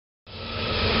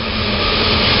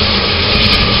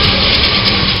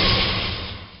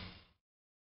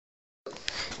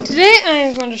Today I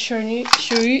am going to show you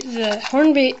the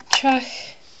Hornby Track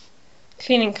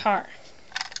cleaning car.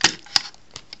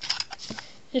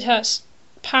 It has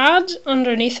pads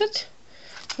underneath it,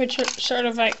 which are sort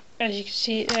of like, as you can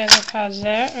see, there are the pads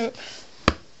there. Oh.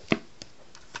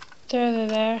 They're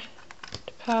there.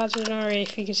 The pads, I don't know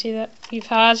if you can see that. Few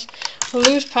pads. Well,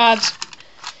 those pads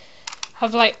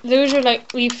have like, those are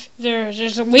like,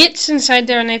 there's weights inside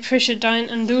there and they push it down,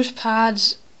 and those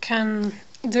pads can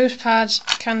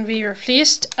be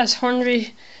replaced as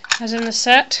Hornby has in the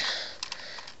set.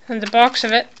 And the box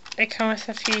of it, they come with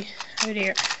a few out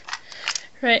here.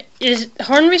 Right,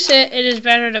 Hornby say it is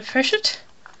better to push it,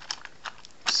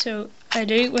 so I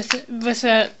do with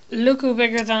a loco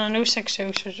bigger than an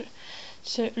 060.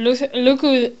 So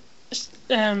loco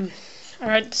are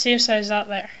the same size as that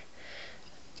there.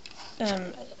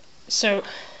 So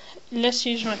let's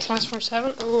use my class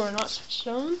 47. Oh, we're not switched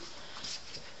on.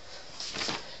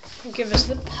 Give us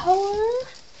the power.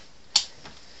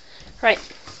 Right,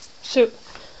 so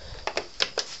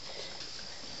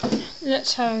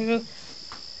let's have a go.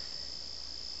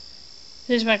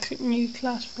 This is my new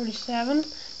class 47.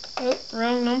 Oh,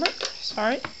 wrong number.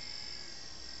 Sorry.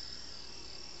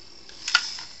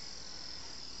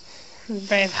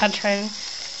 Very bad driving.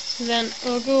 So then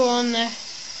we'll go on there.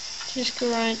 Just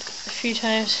go around a few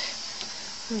times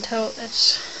until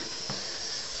it's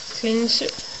clean. So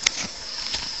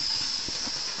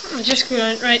I'll just go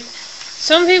around. Right.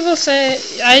 Some people say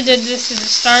I did this at the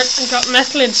start and got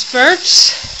methylated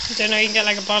spirits. I don't know, you can get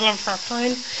like a bottle of for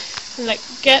 £1. And like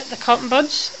get the cotton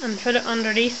buds and put it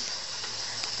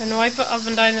underneath and wipe it up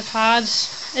and down the pads.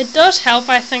 It does help,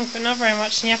 I think, but not very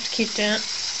much, and you have to keep doing it.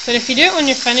 But if you do it when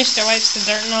you're finished, it wipes the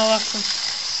dirt and all off them.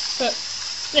 But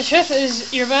the truth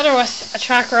is, you're better with a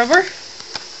track rubber.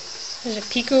 There's a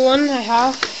Pico one I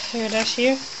have. Here it is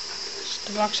here. Just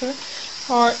the box of it.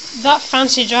 Or that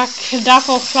fancy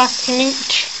Dapple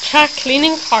track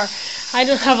cleaning car. I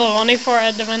don't have the money for it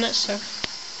at the minute, so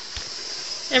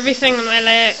everything on my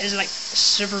layout is like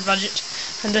super budget.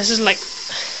 And this is like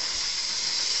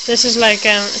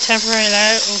a temporary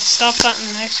layout. We'll stop that in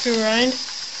the next go round.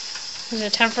 There's a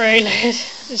temporary layout.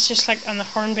 It's just like on the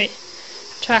Hornby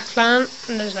Track plan,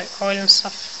 and there's like oil and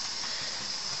stuff.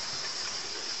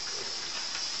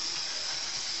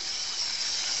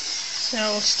 So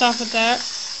we'll stop it there.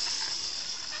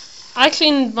 I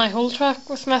cleaned my whole track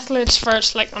with methylated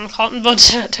first, like on cotton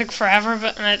buds, and it took forever,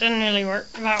 and it didn't really work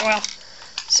that well.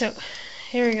 So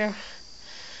here we go.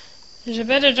 There's a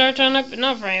bit of dirt on it, but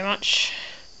not very much,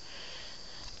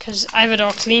 because I have it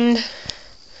all cleaned.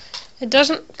 It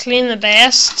doesn't clean the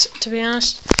best, to be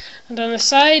honest. And on the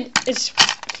side, it's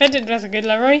fitted with a good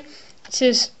livery. It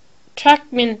says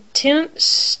Track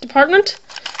Maintenance Department.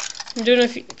 I don't know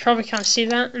if you probably can't see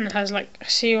that, and it has like a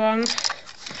C1.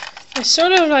 It's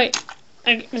sort of like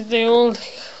the old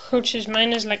coaches.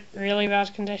 Mine is like really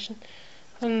bad condition,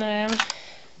 and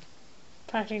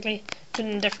practically put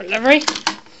in a different livery.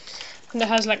 And it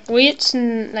has like weights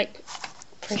and like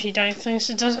pretty down things.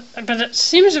 It does, but it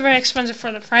seems very expensive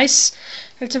for the price.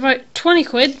 It's about 20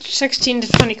 quid, 16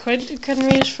 to 20 quid. It can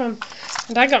range from,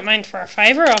 and I got mine for a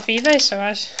 £5 off eBay, so I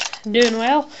was doing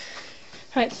well.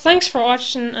 Right, thanks for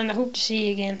watching, and I hope to see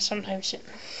you again sometime soon.